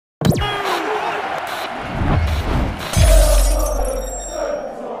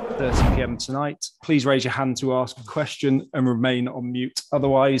p.m. tonight. Please raise your hand to ask a question and remain on mute.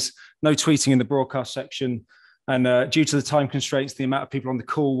 Otherwise, no tweeting in the broadcast section. And due to the time constraints, the amount of people on the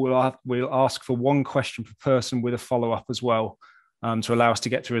call, we'll ask for one question per person with a follow-up as well, to allow us to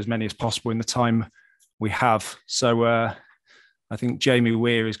get through as many as possible in the time we have. So I think Jamie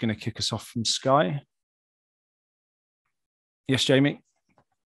Weir is going to kick us off from Sky. Yes, Jamie.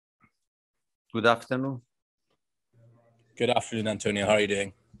 Good afternoon. Good afternoon, Antonio. How are you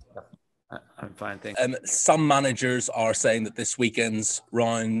doing? I'm fine, thank you. Some managers are saying that this weekend's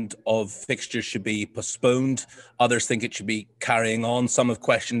round of fixtures should be postponed. Others think it should be carrying on. Some have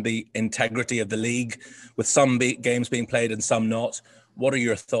questioned the integrity of the league, with some games being played and some not. What are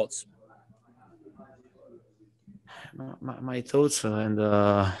your thoughts? My thoughts, and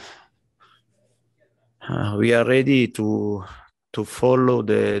we are ready to follow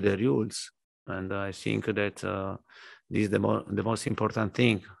the rules, and I think that this is the most important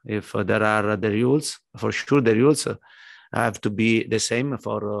thing. If there are the rules, for sure the rules have to be the same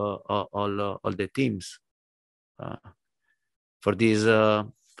for all the teams. For this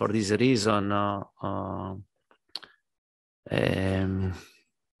reason,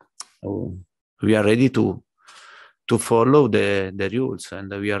 we are ready to follow the rules,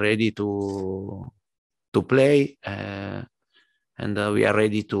 and we are ready to play, and we are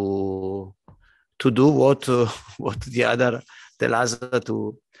ready to do what the other tell us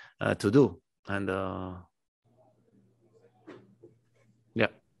to do, and yeah.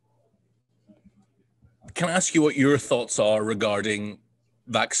 Can I ask you what your thoughts are regarding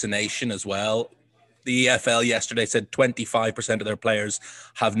vaccination as well? The EFL yesterday said 25% of their players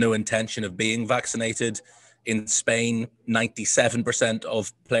have no intention of being vaccinated. In Spain, 97%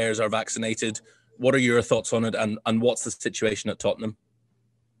 of players are vaccinated. What are your thoughts on it, and what's the situation at Tottenham?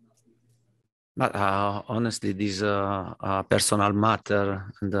 But honestly, this is a personal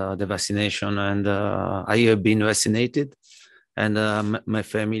matter, and the vaccination. And I have been vaccinated, and my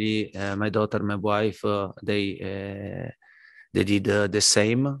family, my daughter, my wife, they did the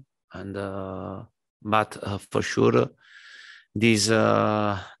same. And but for sure, this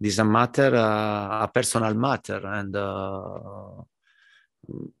a matter, a personal matter, and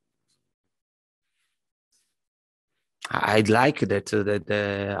I'd like that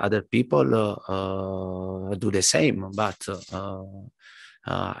the other people do the same, but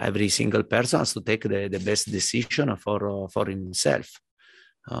every single person has to take the best decision for himself.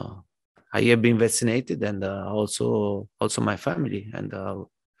 I have been vaccinated, and also my family, and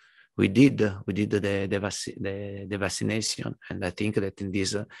we did the vaccination, and I think that in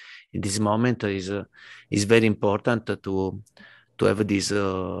this moment is very important to have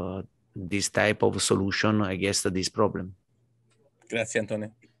this type of solution against this problem. Grazie, Antonio.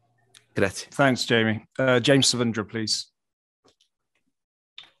 Grazie. Thanks, Jamie. James Savindra, please.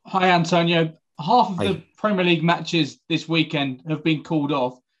 Hi, Antonio. Half of the Premier League matches this weekend have been called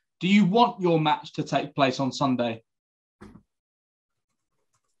off. Do you want your match to take place on Sunday?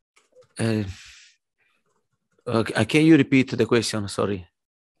 Can you repeat the question? Sorry.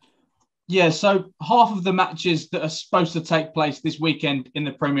 Yeah, so half of the matches that are supposed to take place this weekend in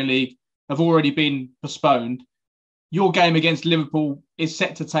the Premier League have already been postponed. Your game against Liverpool is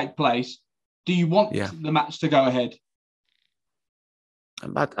set to take place. Do you want the match to go ahead?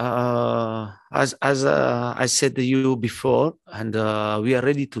 But as I said to you before, and we are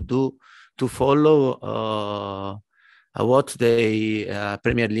ready to follow what the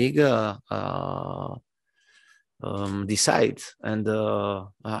Premier League decides. And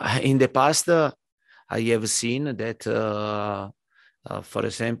in the past, I have seen that, for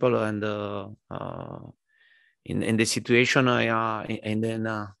example, and in the situation and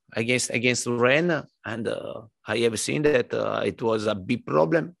then against Rennes, and I have seen that it was a big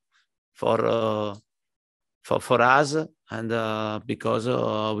problem for us, and because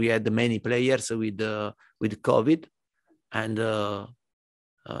we had many players with COVID, and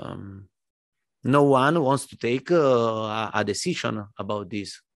no one wants to take a decision about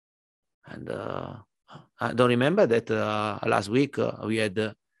this. And I don't remember that last week we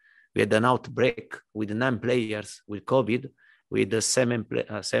had an outbreak with 9 players with COVID, with seven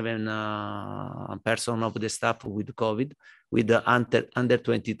person of the staff with COVID, with the under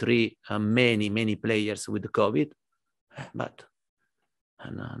 23 many players with COVID. But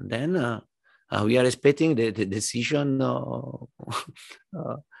and then we are expecting the decision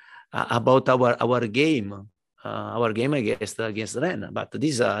about our game against Rennes. But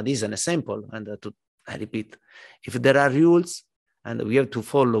this is an example, and I repeat, if there are rules, and we have to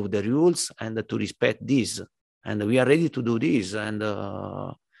follow the rules and to respect this, and we are ready to do this. And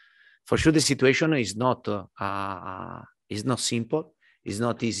for sure, the situation is not simple. It's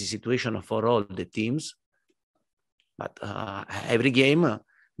not easy situation for all the teams. But every game,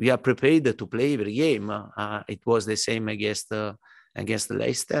 we are prepared to play every game. It was the same against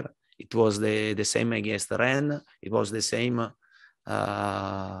Leicester. It was the same against Rennes. It was the same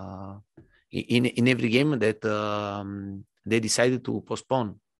in every game that they decided to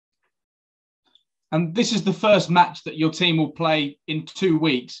postpone. And this is the first match that your team will play in 2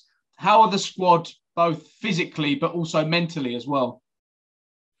 weeks. How are the squad, both physically but also mentally as well?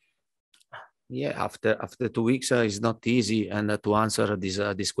 Yeah, after 2 weeks, it's not easy and to answer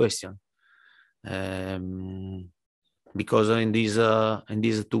this question, because in these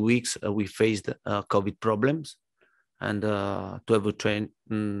 2 weeks we faced COVID problems, and to have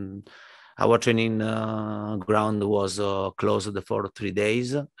our training ground was closed for 3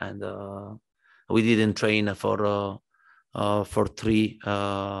 days, and we didn't train for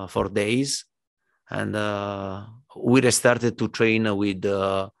 4 days, and we restarted to train with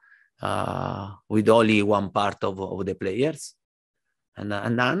only one part of the players, and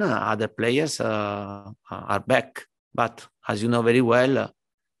then other players are back. But as you know very well,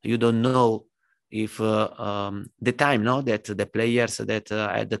 you don't know if the time that the players that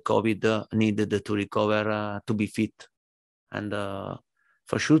had the COVID needed to recover to be fit, and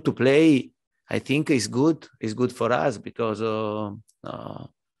for sure to play, I think is good. It's good for us because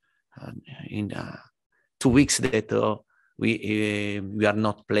in 2 weeks that we are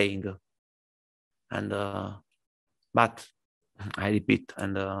not playing, and but I repeat,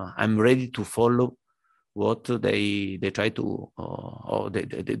 and I'm ready to follow what they try to or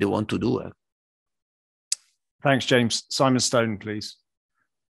they want to do. Thanks, James. Simon Stone, please.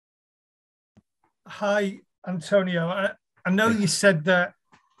 Hi, Antonio. I know you said that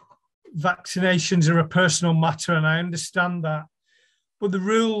vaccinations are a personal matter, and I understand that. But the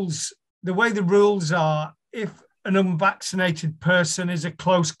way the rules are, if an unvaccinated person is a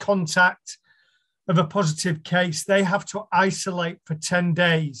close contact of a positive case, they have to isolate for 10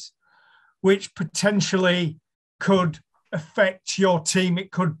 days, which potentially could affect your team.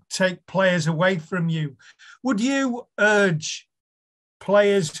 It could take players away from you. Would you urge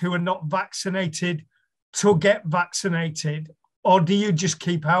players who are not vaccinated to get vaccinated, or do you just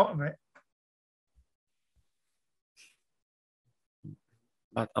keep out of it?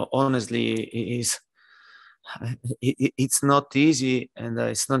 But honestly, it's not easy, and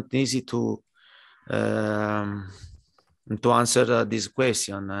it's not easy to answer this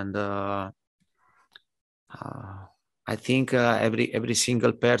question. And I think every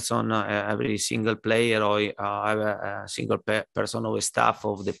single person, every single player, or a single person of staff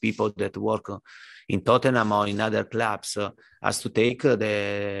of the people that work in Tottenham or in other clubs has to take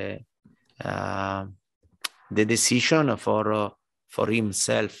the decision for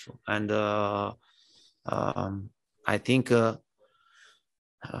himself. And I think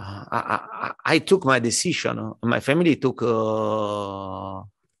I took my decision. My family took their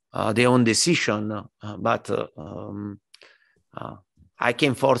own decision, but I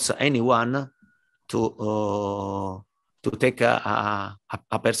can't force anyone to take a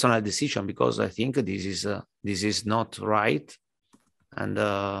personal decision, because I think this is not right. And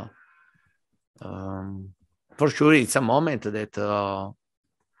for sure, it's a moment that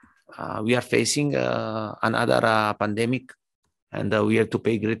we are facing another pandemic, and we have to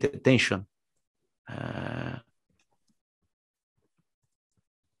pay great attention.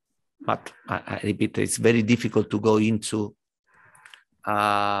 But I repeat, it's very difficult to go into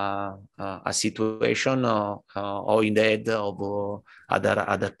a situation or in the head of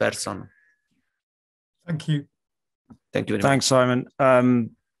other person. Thank you. Thank you very Thanks, Simon.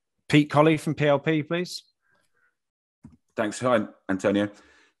 Pete Colley from PLP, please. Thanks. Hi, Antonio.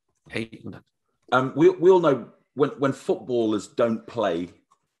 Hey. We all know when footballers don't play,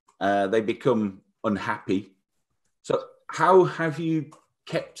 they become unhappy. So how have you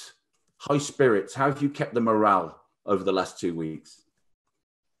kept high spirits? How have you kept the morale over the last 2 weeks?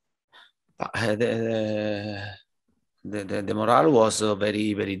 The morale was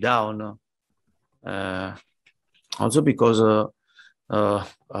very, very down. Also because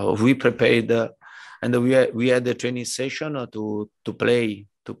we prepared and we had the training session to play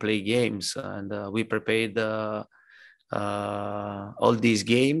games, and we prepared all these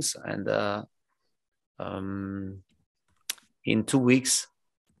games, and in 2 weeks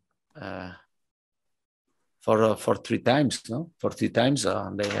for 3 times,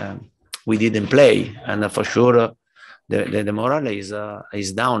 we didn't play, and for sure the morale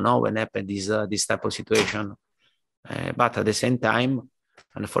is down now when happen this type of situation. But at the same time,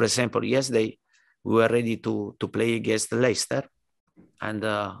 and for example, yesterday we were ready to play against Leicester, and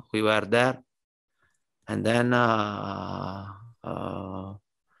we were there, and then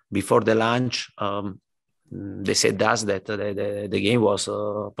before the lunch, they said us that the game was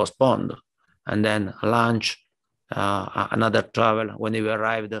postponed. And then lunch, another travel when we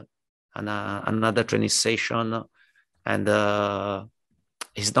arrived, another training session. And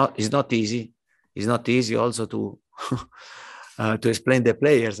it's not easy. It's not easy also to to explain the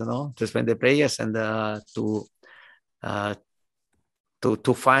players, to explain the players and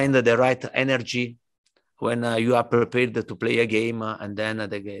to find the right energy when you are prepared to play a game and then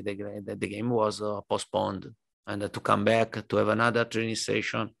the game was postponed, and to come back to have another training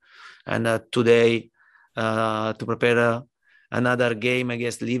session, and today to prepare another game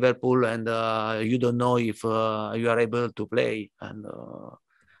against Liverpool, and you don't know if you are able to play, and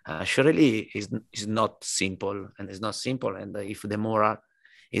surely is not simple, and it's not simple, and if the morale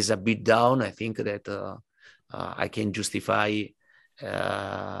is a bit down, I think that I can justify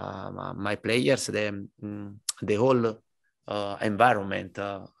my players, the whole environment,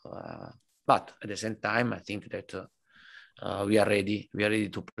 but at the same time I think that we are ready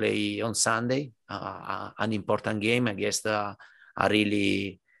to play on Sunday, an important game against a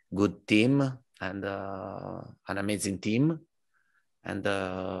really good team and an amazing team, and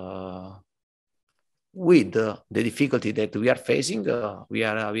with the difficulty that we are facing, we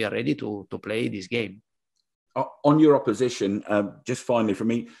are ready to play this game. On your opposition, just finally for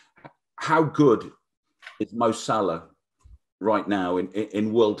me, how good is Mo Salah right now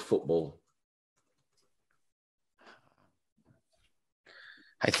in world football?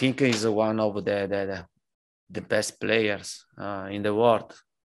 I think he's one of the best players in the world,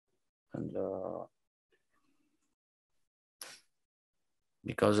 and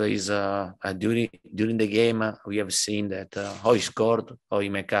because he's during the game we have seen that how he scored, how he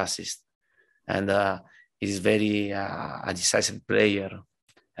make assist, and he's very a decisive player,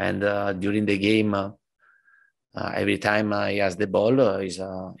 and during the game every time he has the ball is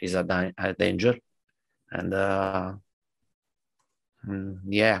a danger, and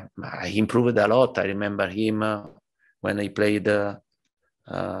yeah, he improved a lot. I remember him when he played in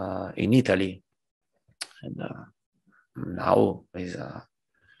Italy, and now he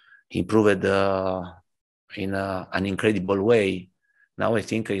improved in an incredible way. Now I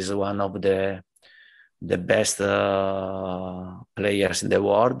think he's one of the best players in the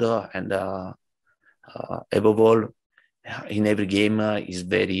world, and above all, in every game is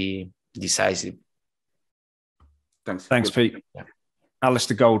very decisive. Thanks, Pete. Yeah.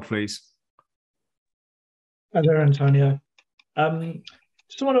 Alistair Gold, please. Hi there, Antonio.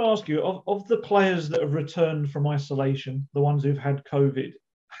 Just want to ask you, of the players that have returned from isolation, the ones who've had COVID,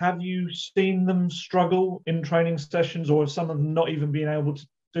 have you seen them struggle in training sessions, or have some of them not even been able to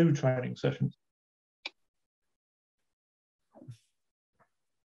do training sessions?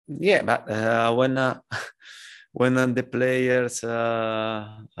 Yeah, but when the players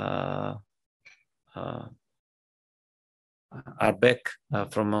are back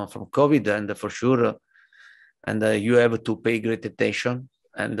from COVID, and for sure, and you have to pay great attention,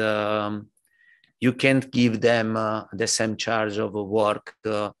 and you can't give them the same charge of work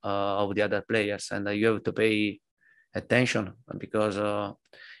of the other players, and you have to pay attention, because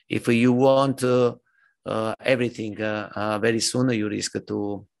if you want everything very soon, you risk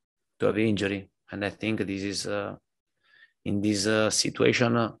to have injury, and I think this is in this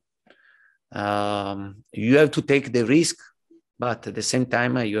situation you have to take the risk, but at the same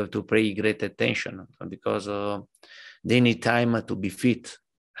time you have to pay great attention, because they need time to be fit,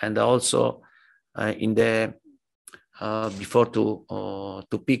 and also in the before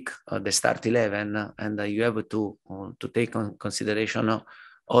to pick the start 11, and you have to take on consideration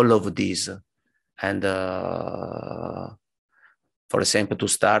all of these, and for example, to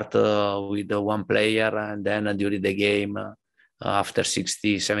start with one player, and then during the game after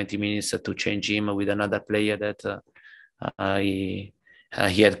 60-70 minutes to change him with another player that he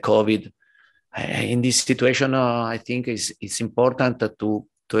had COVID. In this situation, I think it's important to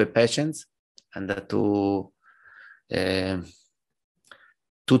have patience, and to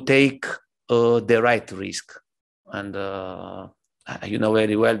take the right risk. And you know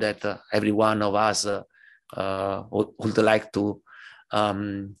very well that every one of us would like to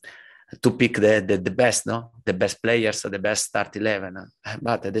pick the best, the best players, the best start 11.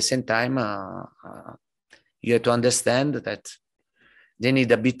 But at the same time, you have to understand that they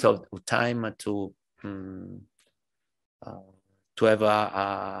need a bit of time to have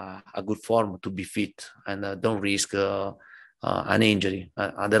a good form, to be fit, and don't risk an injury.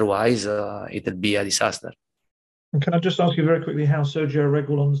 Otherwise, it will be a disaster. And can I just ask you very quickly how Sergio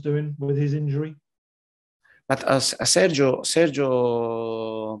Reguilon's doing with his injury? But Sergio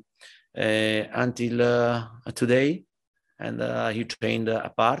until today and he trained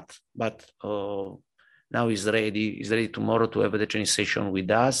apart. But now he's ready. He's ready tomorrow to have the training session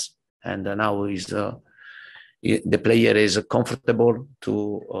with us, and now the player is comfortable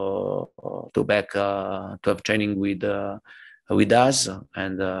to back to have training with us,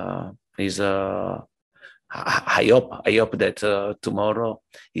 and I hope that tomorrow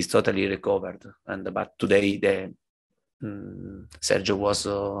he's totally recovered. But today Sergio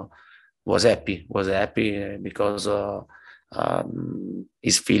was happy because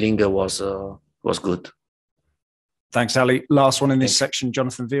his feeling was good. Thanks, Ali. Last one in this section,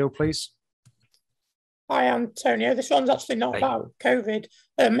 Jonathan Veal, please. Hi, Antonio. This one's actually not about COVID.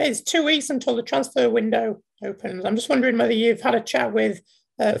 It's 2 weeks until the transfer window opens. I'm just wondering whether you've had a chat with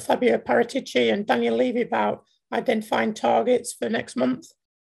Fabio Paratici and Daniel Levy about identifying targets for next month.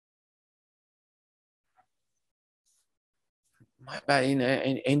 But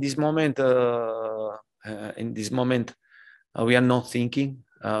in this moment, we are not thinking.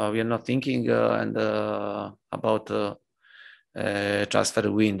 And about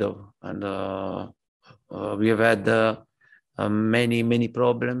transfer window, and we have had many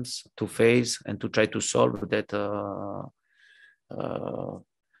problems to face and to try to solve that.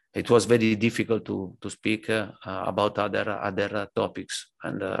 It was very difficult to speak about other topics,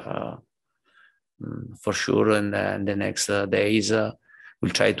 and for sure in the next days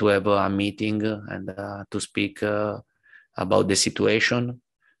we'll try to have a meeting and to speak about the situation,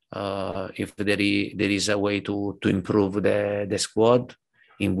 if there is a way to improve the squad,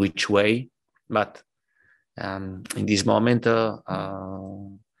 in which way. But in this moment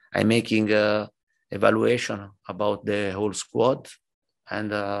I'm making evaluation about the whole squad,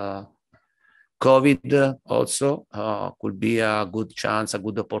 and COVID also could be a good chance, a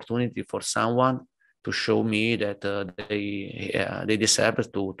good opportunity for someone to show me that they deserve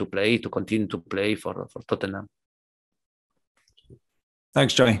to play, to continue to play for Tottenham.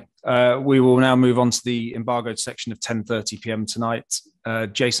 Thanks, Johnny. We will now move on to the embargoed section of 10:30 p.m. tonight.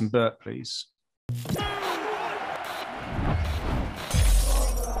 Jason Burt, please.